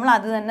വശത്ത് നമ്മൾ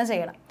അത് തന്നെ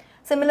ചെയ്യണം.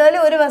 സിമിലർലി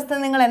ഒരു വശത്ത്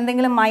നിങ്ങൾ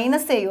എന്തെങ്കിലും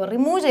മൈനസ് ചെയ്യുമോ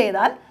റിമൂവ്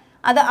ചെയ്താൽ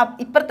അത്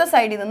ഇപ്പുറത്തെ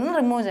സൈഡിൽ നിന്ന്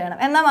റിമൂവ് ചെയ്യണം.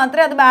 എന്നാൽ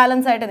മാത്രമേ അത്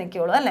ബാലൻസ് ആയിട്ട്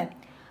നിൽക്കുകയുള്ളൂ അല്ലേ.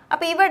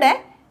 അപ്പോൾ ഇവിടെ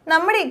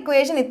നമ്മുടെ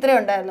ഇക്വേഷൻ ഇത്രയേ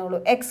ഉണ്ടായിരുന്നുള്ളൂ.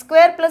 X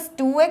square plus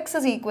 2x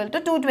is equal to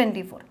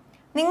 224.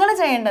 നിങ്ങൾ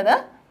ചെയ്യേണ്ടത്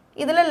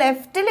ഇതിൽ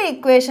ലെഫ്റ്റിലെ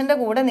ഇക്വേഷൻ്റെ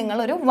കൂടെ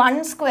നിങ്ങളൊരു 1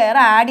 സ്ക്വയർ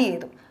ആഡ്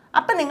ചെയ്തു.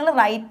 അപ്പം നിങ്ങൾ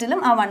റൈറ്റിലും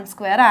ആ 1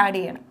 സ്ക്വയർ ആഡ്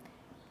ചെയ്യണം.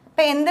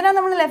 അപ്പോൾ എന്തിനാണ്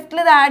നമ്മൾ ലെഫ്റ്റിൽ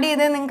ഇത് ആഡ്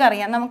ചെയ്തതെന്ന് നിങ്ങൾക്ക്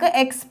അറിയാം. നമുക്ക്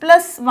X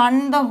plus 1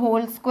 the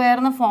whole square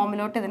എന്ന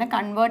ഫോമിലോട്ട് ഇതിനെ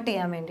കൺവേർട്ട്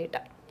ചെയ്യാൻ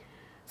വേണ്ടിയിട്ടാണ്.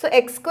 So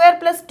X square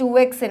plus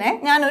 2x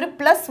ഞാനൊരു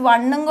പ്ലസ്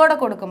 1 കൂടെ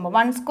കൊടുക്കുമ്പോൾ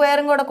 1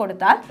 സ്ക്വയറും കൂടെ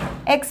കൊടുത്താൽ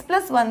X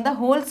plus 1 the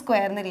whole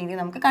square എന്ന രീതി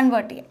നമുക്ക്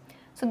കൺവേർട്ട് ചെയ്യാം.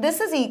 So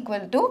this is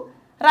equal to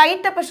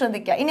right. അപ്പോൾ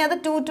ശ്രദ്ധിക്കുക, ഇനി അത്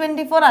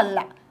 224 അല്ല,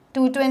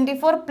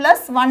 224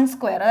 പ്ലസ് 1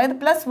 സ്ക്വയർ, അതായത്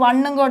പ്ലസ്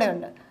 1 കൂടെ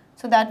ഉണ്ട്.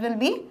 So that will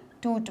be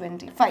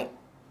 225.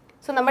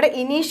 So നമ്മുടെ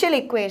ഇനീഷ്യൽ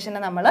ഇക്വേഷനെ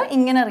നമ്മൾ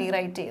ഇങ്ങനെ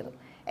റീറൈറ്റ് ചെയ്തു.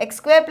 X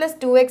square plus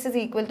 2x is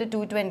equal to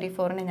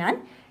 224 ഞാൻ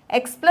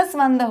X plus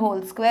 1 the whole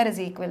square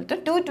is equal to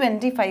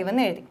 225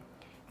 എന്ന് എഴുതി.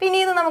 പിന്നെ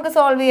ഇത് നമുക്ക്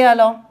സോൾവ്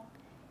ചെയ്യാമല്ലോ.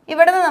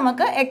 ഇവിടെ നിന്ന്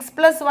നമുക്ക് X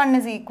plus 1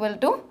 is equal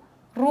to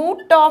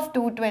root of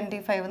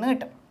 225 എന്ന്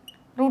കിട്ടും.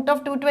 റൂട്ട്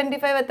ഓഫ്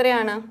 225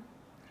 എത്രയാണ്?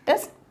 It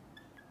is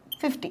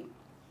 50.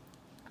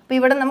 അപ്പോൾ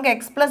ഇവിടെ നമുക്ക്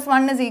X plus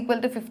 1 is equal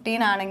to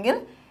 15 ആണെങ്കിൽ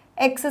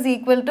X is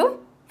equal to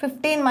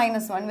 15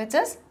 minus 1 which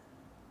is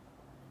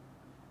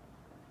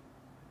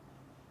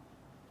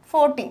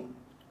 14.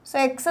 So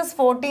x is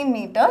 14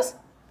 meters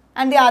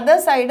and the other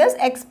side is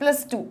x plus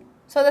 2.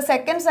 So the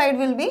second side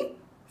will be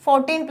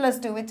 14 plus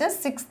 2 which is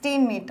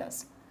 16 meters.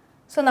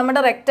 So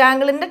നമ്മുടെ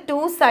rectangle-ന്റെ 2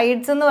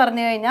 sides എന്ന്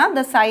പറഞ്ഞു കഴിഞ്ഞാൽ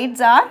the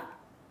sides are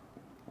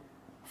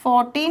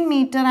 14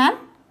 meter and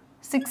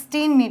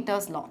 16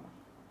 meters long.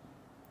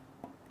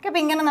 Okay,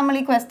 അപ്പോൾ ഇങ്ങനെ നമ്മൾ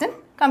ഈ question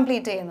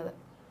complete ചെയ്യുന്നത്.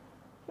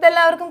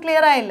 ഇതെല്ലാവർക്കും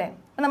ക്ലിയർ ആയില്ലേ?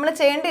 അപ്പോൾ നമ്മൾ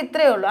ചെയ്യേണ്ടത്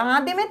ഇത്രയേ ഉള്ളൂ.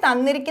 ആദ്യമേ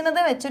തന്നിരിക്കുന്നത്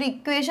വെച്ചൊരു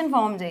ഇക്വേഷൻ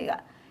ഫോം ചെയ്യുക.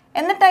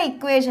 എന്നിട്ട് ആ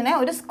ഇക്വേഷനെ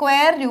ഒരു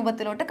സ്ക്വയർ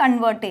രൂപത്തിലോട്ട്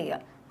കൺവേർട്ട് ചെയ്യുക.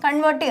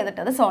 കൺവേർട്ട്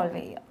ചെയ്തിട്ട് അത് സോൾവ്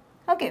ചെയ്യുക.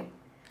 ഓക്കെ,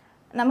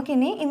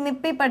 നമുക്കിനി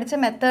ഇന്നിപ്പോൾ ഈ പഠിച്ച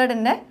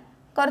മെത്തേഡിൻ്റെ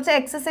കുറച്ച്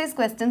എക്സസൈസ്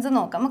ക്വസ്റ്റ്യൻസ്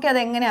നോക്കാം. ഓക്കെ,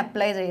 അതെങ്ങനെ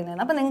അപ്ലൈ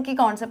ചെയ്യുന്നതെന്ന്. അപ്പോൾ നിങ്ങൾക്ക് ഈ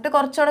കോൺസെപ്റ്റ്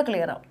കുറച്ചുകൂടെ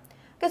ക്ലിയർ ആവും.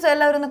 ഓക്കെ, സോ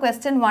എല്ലാവരും ഒന്ന്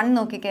ക്വസ്റ്റ്യൻ 1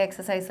 നോക്കിക്കേ.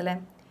 എക്സസൈസിലെ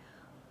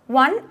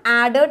 1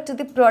 added to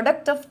the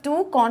product of 2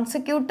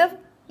 consecutive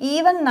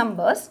even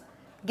numbers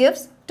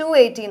gives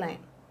 289.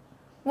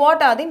 What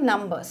are the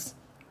numbers?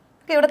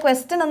 Okay, ഇവിടെ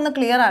ക്വസ്റ്റ്യൻ ഒന്ന്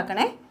clear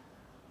ആക്കണേ.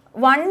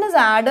 1 is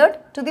added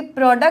to the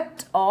product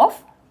of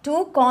 2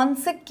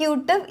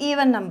 consecutive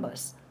even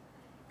numbers.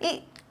 ഈ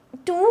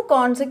 2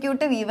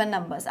 consecutive even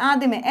numbers,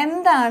 ആദ്യമേ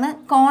എന്താണ്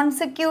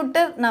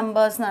consecutive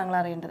numbers എന്ന് നമ്മൾ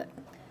അറിയേണ്ടത്.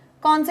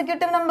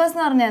 Consecutive numbers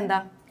എന്ന് പറഞ്ഞാൽ എന്താ?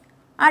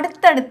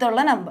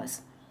 അടുത്തടുത്തുള്ള നമ്പേഴ്സ്.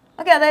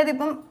 ഓക്കെ, അതായത്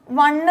ഇപ്പം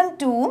 1ഉം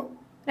 2ഉം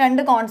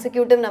 2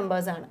 കോൺസെക്യൂട്ടീവ്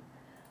നമ്പേഴ്സാണ്.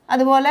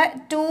 അതുപോലെ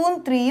 2ഉം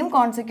 3ഉം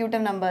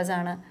consecutive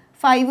നമ്പേഴ്സാണ്.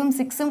 5ഉം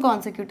 6ഉം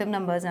consecutive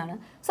നമ്പേഴ്സാണ്.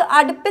 So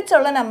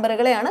അടുപ്പിച്ചുള്ള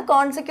നമ്പറുകളെയാണ്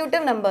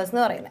consecutive numbers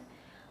എന്ന് പറയുന്നത്.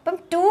 അപ്പം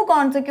 2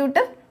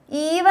 കോൺസെക്യൂട്ടീവ്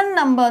ഈവൻ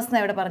നമ്പേഴ്സ്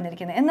എന്നാണ് ഇവിടെ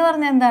പറഞ്ഞിരിക്കുന്നത്. എന്ന്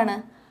പറഞ്ഞാൽ എന്താണ്?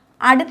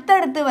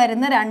 അടുത്തടുത്ത്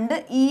വരുന്ന 2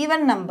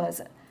 ഈവൻ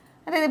നമ്പേഴ്സ്.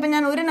 അതായത് ഇപ്പം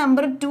ഞാൻ ഒരു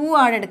നമ്പർ 2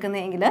 ആണ്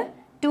എടുക്കുന്നതെങ്കിൽ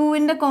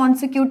 2ൻ്റെ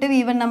കോൺസെക്യൂട്ടീവ്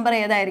ഈവൻ നമ്പർ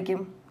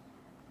ഏതായിരിക്കും?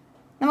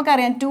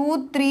 നമുക്കറിയാം 2,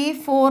 3,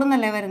 4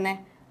 എന്നല്ലേ വരുന്നത്.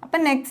 അപ്പം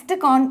നെക്സ്റ്റ്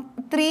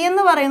 3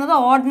 എന്ന് പറയുന്നത്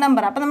ഓഡ്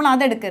നമ്പർ. അപ്പം നമ്മൾ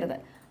അതെടുക്കരുത്.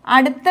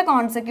 അടുത്ത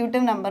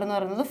കോൺസെക്യൂട്ടീവ് നമ്പർ എന്ന്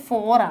പറയുന്നത്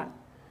 4 ആണ്.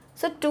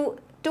 സോ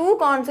 2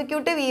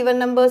 കോൺസെക്യൂട്ടീവ് ഈവൻ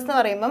നമ്പേഴ്സ് എന്ന്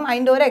പറയുമ്പം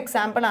അതിൻ്റെ ഒരു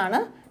എക്സാമ്പിളാണ്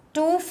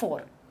 2,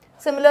 4.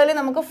 സിമിലർലി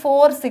നമുക്ക്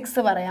 4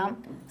 6 പറയാം,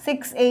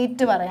 6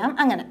 8 പറയാം,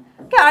 അങ്ങനെ.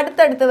 ഓക്കെ,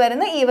 അടുത്തടുത്ത്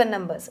വരുന്ന ഈവൻ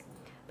നമ്പേഴ്സ്.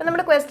 അപ്പം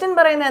നമ്മുടെ ക്വസ്റ്റ്യൻ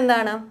പറയുന്നത്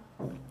എന്താണ്?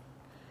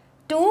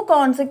 2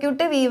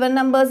 കോൺസെക്യൂട്ടീവ് ഈവൻ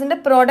നമ്പേഴ്സിൻ്റെ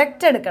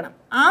പ്രൊഡക്റ്റ് എടുക്കണം.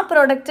 ആ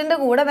പ്രൊഡക്റ്റിൻ്റെ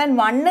കൂടെ when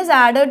 1 is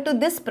added to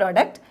this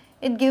product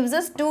it gives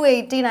us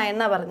 289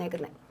 എന്നാണ്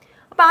പറഞ്ഞേക്കുന്നത്.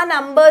 അപ്പോൾ ആ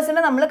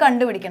നമ്പേഴ്സിനെ നമ്മൾ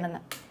കണ്ടുപിടിക്കണമെന്ന്.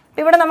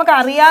 അപ്പോൾ ഇവിടെ നമുക്ക്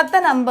അറിയാത്ത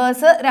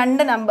നമ്പേഴ്സ്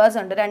 2 നമ്പേഴ്സ്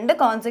ഉണ്ട്, 2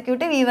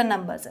 കോൺസെക്യൂട്ടീവ് ഈവൻ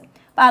നമ്പേഴ്സ്.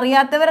 അപ്പോൾ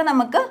അറിയാത്തവരെ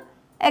നമുക്ക്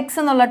എക്സ്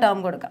എന്നുള്ള ടേം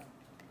കൊടുക്കാം.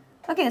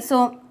 Okay, so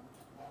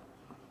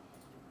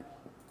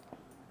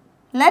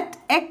let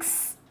X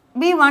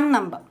B 1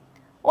 number.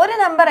 ഒരു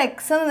നമ്പർ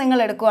എക്സ് എന്ന് നിങ്ങൾ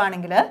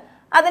എടുക്കുകയാണെങ്കിൽ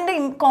അതിൻ്റെ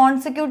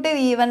കോൺസെക്യൂട്ടീവ്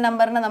ഈവൻ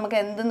നമ്പറിന് നമുക്ക്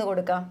എന്തെന്ന്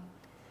കൊടുക്കാം?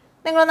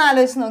 നിങ്ങളൊന്ന്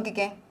ആലോചിച്ച്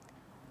നോക്കിക്കേ.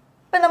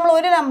 ഇപ്പം നമ്മൾ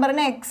ഒരു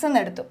നമ്പറിനെ എക്സ് എന്ന്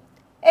എടുത്തു.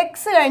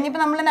 എക്സ്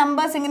കഴിഞ്ഞിപ്പോൾ നമ്മൾ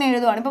നമ്പേഴ്സ് ഇങ്ങനെ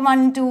എഴുതുവാണ്. ഇപ്പോൾ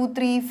 1 2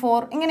 3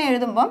 4 ഇങ്ങനെ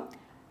എഴുതുമ്പം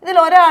ഇതിൽ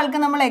ഒരാൾക്ക്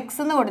നമ്മൾ എക്സ്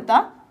എന്ന്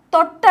കൊടുത്താൽ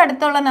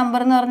തൊട്ടടുത്തുള്ള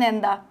നമ്പർ എന്ന് പറഞ്ഞാൽ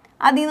എന്താ?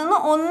 അതിൽ നിന്ന്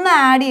 1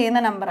 ആഡ് ചെയ്യുന്ന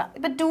നമ്പറാണ്.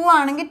 ഇപ്പോൾ 2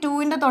 ആണെങ്കിൽ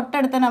 2ൻ്റെ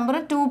തൊട്ടടുത്ത നമ്പർ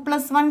 2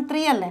 + 1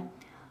 3 അല്ലേ?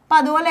 അപ്പോൾ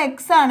അതുപോലെ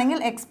എക്സ് ആണെങ്കിൽ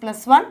എക്സ്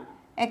 + 1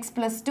 എക്സ്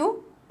 + 2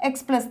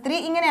 എക്സ് + 3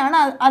 ഇങ്ങനെയാണ്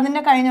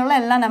അതിൻ്റെ കഴിഞ്ഞുള്ള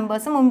എല്ലാ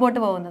നമ്പേഴ്സും മുമ്പോട്ട്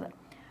പോകുന്നത്.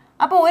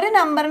 അപ്പോൾ ഒരു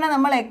നമ്പറിനെ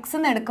നമ്മൾ എക്സ്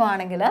എന്ന്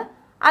എടുക്കുകയാണെങ്കിൽ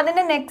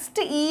അതിൻ്റെ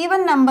നെക്സ്റ്റ്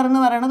ഈവൻ നമ്പർ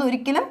എന്ന് പറയുന്നത്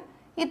ഒരിക്കലും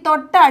ഈ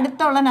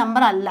തൊട്ടടുത്തുള്ള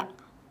നമ്പർ അല്ല,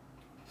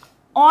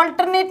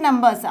 ഓൾട്ടർനേറ്റ്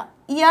നമ്പേഴ്സാണ്.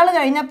 ഇയാൾ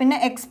കഴിഞ്ഞാൽ പിന്നെ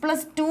എക്സ്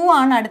 + 2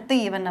 ആണ് അടുത്ത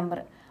ഈവൻ നമ്പർ,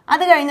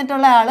 അത്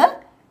കഴിഞ്ഞിട്ടുള്ള ആൾ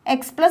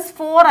എക്സ് +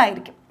 4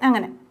 ആയിരിക്കും,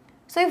 അങ്ങനെ.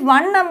 So if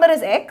 1 number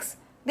is X,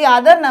 the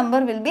other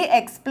number will be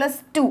X +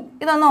 2.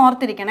 ഇതൊന്ന്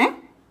ഓർത്തിരിക്കണേ.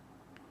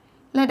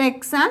 Let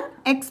X and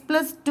X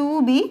 + 2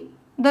 B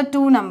the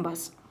 2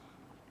 numbers.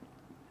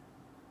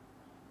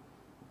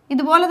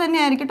 ഇതുപോലെ തന്നെ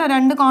ആയിരിക്കട്ടോ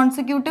 2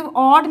 കോൺസെക്യൂട്ടീവ്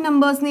ഓഡ്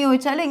നമ്പേഴ്സ് എന്ന്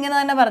ചോദിച്ചാൽ ഇങ്ങനെ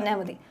തന്നെ പറഞ്ഞാൽ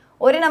മതി.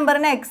 ഒരു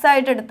നമ്പറിനെ എക്സ്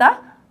ആയിട്ട് എടുത്താൽ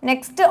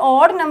നെക്സ്റ്റ്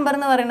ഓഡ് നമ്പർ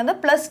എന്ന് പറയുന്നത്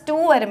 +2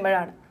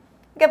 വരുമ്പോഴാണ്.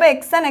 ഓക്കെ, അപ്പോൾ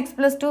X and X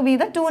 + 2 B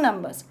the 2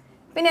 numbers.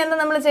 പിന്നെ എന്താ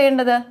നമ്മൾ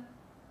ചെയ്യേണ്ടത്?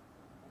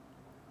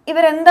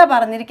 ഇവരെന്താ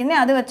പറഞ്ഞിരിക്കുന്നത്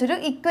അത് വെച്ചൊരു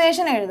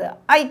ഇക്വേഷൻ എഴുതുക.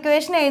 ആ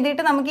ഇക്വേഷൻ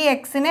എഴുതിയിട്ട് നമുക്ക് ഈ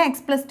എക്സിനെ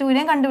എക്സ് +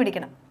 2നെയും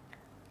കണ്ടുപിടിക്കണം.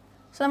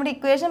 സോ നമ്മുടെ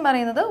ഇക്വേഷൻ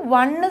പറയുന്നത്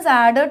 1 is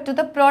added to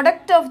the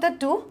product of the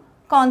 2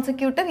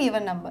 consecutive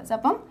even numbers.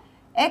 അപ്പം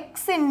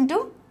എക്സ് ഇൻറ്റു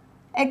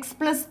എക്സ്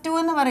 + 2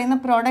 എന്ന് പറയുന്ന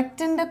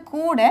പ്രൊഡക്റ്റിൻ്റെ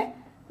കൂടെ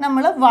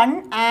നമ്മൾ 1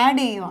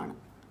 ആഡ് ചെയ്യുവാണ്.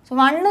 So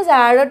 1 is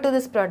added to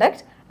this product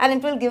and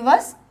it will give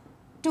us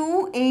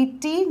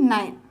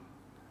 289.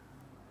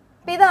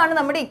 അപ്പോൾ ഇതാണ്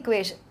നമ്മുടെ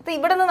ഇക്വേഷൻ. അപ്പോൾ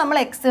ഇവിടെ നിന്ന് നമ്മൾ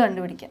എക്സ്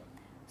കണ്ടുപിടിക്കാം.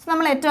 സോ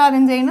നമ്മൾ ഏറ്റവും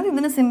ആദ്യം ചെയ്യുന്നത്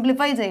ഇതിന്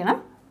സിംപ്ലിഫൈ ചെയ്യണം.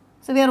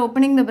 So we R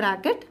opening the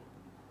bracket.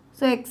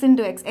 So X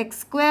into X,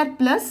 x²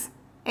 +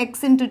 x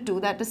into 2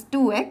 that is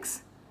 2x.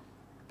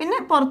 പിന്നെ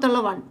പുറത്തുള്ള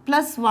 1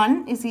 + 1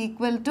 is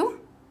equal to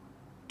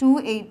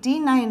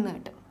 289 എന്ന്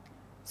കിട്ടും.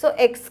 So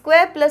x²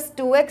 +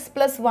 2x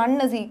 + 1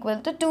 is equal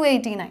to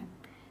 289.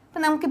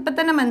 അപ്പം നമുക്കിപ്പോൾ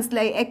തന്നെ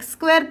മനസ്സിലായി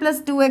x²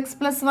 + 2x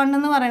 + 1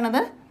 എന്ന്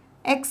പറയുന്നത്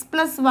x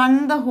 + 1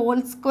 the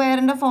whole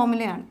squareൻ്റെ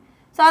ഫോർമുലയാണ്.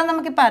 സോ അത്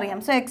നമുക്കിപ്പോൾ അറിയാം.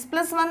 So x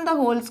 + 1 the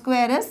whole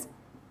square is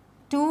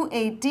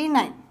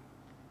 289.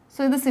 So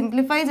ഇത്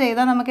സിംപ്ലിഫൈ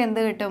ചെയ്താൽ നമുക്ക്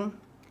എന്ത് കിട്ടും?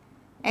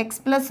 x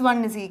 + 1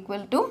 is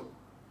equal to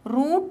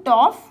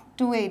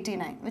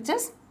 √289 which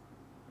is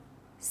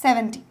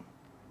 17.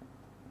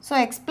 So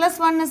x +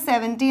 1 is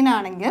 17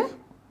 ആണെങ്കിൽ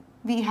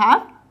we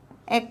have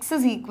x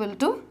is equal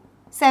to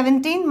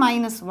 17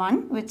 minus 1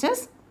 which is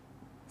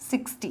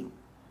 16.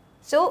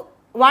 So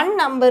one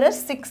number is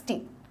 16.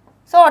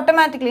 So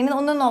automatically ഇനി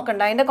ഒന്നും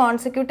നോക്കണ്ട, അതിൻ്റെ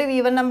കോൺസെക്യൂട്ടീവ്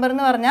ഈവൻ നമ്പർ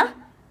എന്ന് പറഞ്ഞാൽ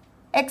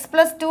എക്സ്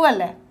 + 2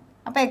 അല്ലേ?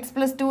 അപ്പോൾ എക്സ്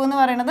 + 2 എന്ന്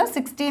പറയുന്നത്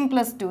 16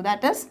 + 2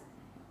 that is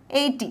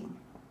 18.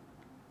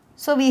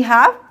 So we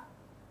have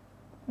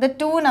the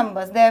 2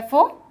 numbers,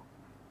 therefore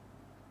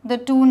the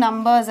 2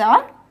 numbers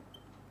are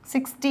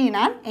 16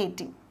 and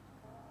 18.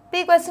 ഇപ്പോൾ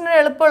ഈ ക്വസ്റ്റ്യൻ ഒരു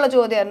എളുപ്പമുള്ള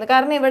ചോദ്യമായിരുന്നു,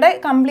 കാരണം ഇവിടെ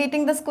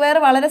കംപ്ലീറ്റിംഗ് ദ സ്ക്വയർ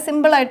വളരെ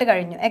സിമ്പിളായിട്ട്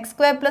കഴിഞ്ഞു.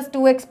 x² +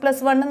 2x +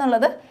 1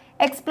 എന്നുള്ളത്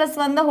x +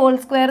 1 the whole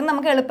square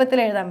നമുക്ക് എളുപ്പത്തിൽ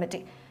എഴുതാൻ പറ്റി.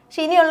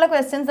 പക്ഷേ ഇനിയുള്ള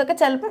ക്വസ്റ്റ്യൻസ് ഒക്കെ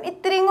ചിലപ്പം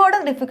ഇത്രയും കൂടെ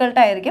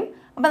ഡിഫിക്കൽട്ടായിരിക്കും.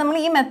 അപ്പോൾ നമ്മൾ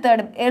ഈ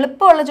മെത്തേഡ്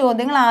എളുപ്പമുള്ള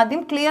ചോദ്യങ്ങൾ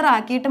ആദ്യം ക്ലിയർ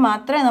ആക്കിയിട്ട്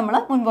മാത്രമേ നമ്മൾ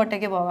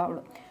മുൻപോട്ടേക്ക്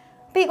പോകാവുള്ളൂ.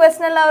 അപ്പോൾ ഈ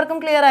ക്വസ്റ്റ്യൻ എല്ലാവർക്കും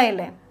ക്ലിയർ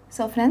ആയില്ലേ?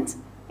 സോ ഫ്രണ്ട്സ്,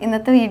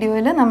 ഇന്നത്തെ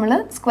വീഡിയോയിൽ നമ്മൾ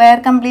സ്ക്വയർ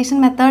കംപ്ലീഷൻ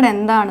മെത്തേഡ്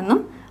എന്താണെന്നും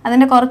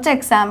അതിൻ്റെ കുറച്ച്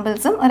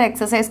എക്സാമ്പിൾസും ഒരു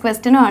എക്സസൈസ്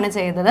ക്വസ്റ്റ്യനും ആണ്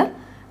ചെയ്തത്.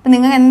 അപ്പോൾ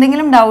നിങ്ങൾക്ക്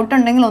എന്തെങ്കിലും ഡൗട്ട്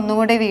ഉണ്ടെങ്കിൽ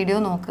ഒന്നുകൂടി വീഡിയോ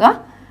നോക്കുക,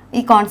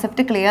 ഈ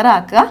കോൺസെപ്റ്റ് ക്ലിയർ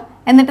ആക്കുക.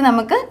 എന്നിട്ട്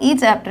നമുക്ക് ഈ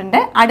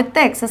ചാപ്റ്ററിൻ്റെ അടുത്ത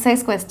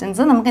എക്സസൈസ്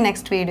ക്വസ്റ്റ്യൻസ് നമുക്ക്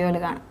നെക്സ്റ്റ് വീഡിയോയിൽ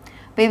കാണാം.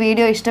 അപ്പോൾ ഈ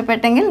വീഡിയോ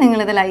ഇഷ്ടപ്പെട്ടെങ്കിൽ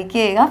നിങ്ങളിത് ലൈക്ക്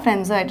ചെയ്യുക,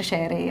 ഫ്രണ്ട്സുമായിട്ട്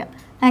ഷെയർ ചെയ്യുക.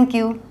 താങ്ക്